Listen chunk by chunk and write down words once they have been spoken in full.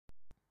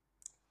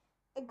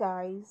Hi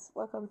guys,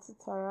 welcome to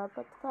Tara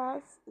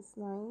Podcast. It's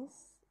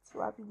nice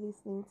to have you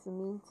listening to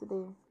me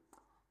today.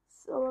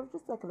 So I'm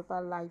just talking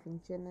about life in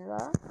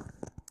general.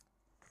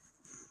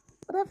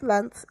 What I've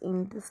learned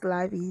in this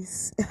life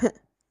is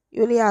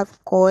you only have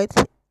God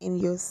in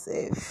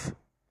yourself.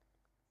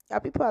 There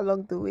are people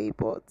along the way,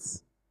 but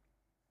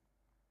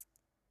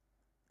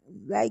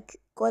like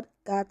God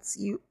got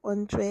you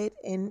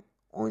 100%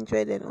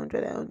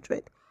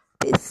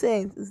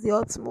 is the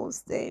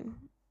utmost. Then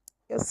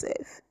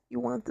yourself, you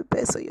want the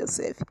best for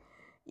yourself.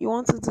 You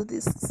want to do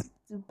this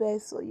the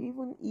best for you,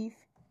 even if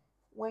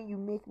when you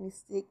make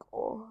mistake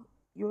or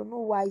you're not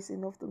wise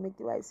enough to make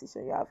the right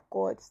decision, you have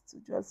God to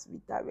just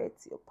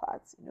redirect your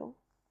path,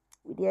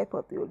 with the help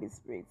of the Holy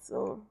Spirit.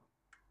 So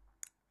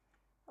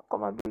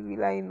come and be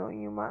relying on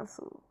human,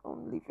 so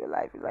don't live your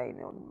life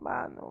relying on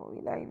man or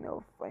relying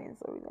on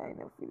friends or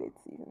relying on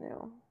relatives.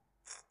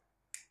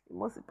 The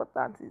most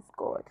important is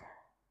God.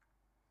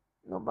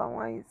 Number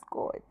one is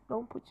God.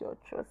 Don't put your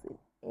trust in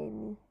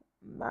any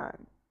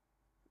man.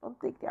 Don't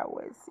take their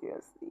words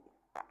seriously.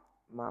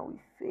 Man will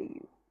fail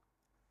you.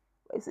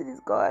 But you see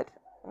this God?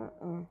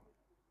 Mm-mm.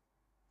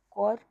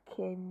 God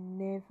can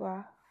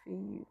never fail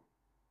you.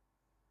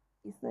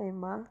 He's not a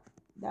man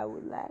that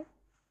would lie.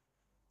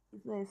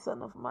 He's not a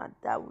son of man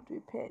that would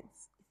repent.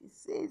 If he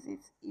says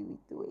it, he will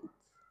do it.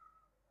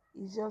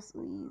 He's just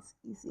who he is.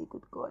 He's a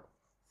good God.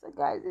 So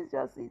guys, it's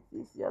just it.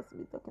 It's just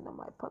me talking on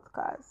my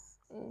podcast,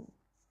 and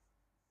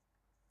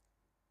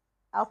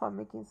I hope I'm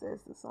making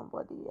sense to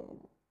somebody,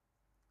 and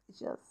it's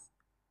just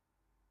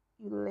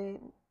you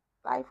learn.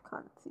 Life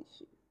can teach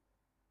you.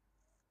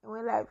 And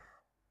when life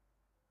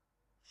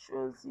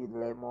shows you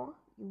lemon,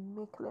 you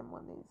make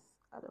lemonade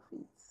out of it.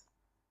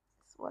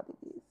 It's what it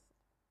is.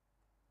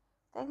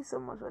 Thank you so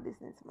much for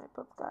listening to my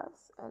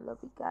podcast. I love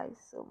you guys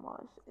so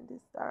much in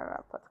this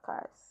Dara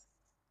podcast.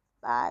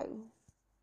 Bye.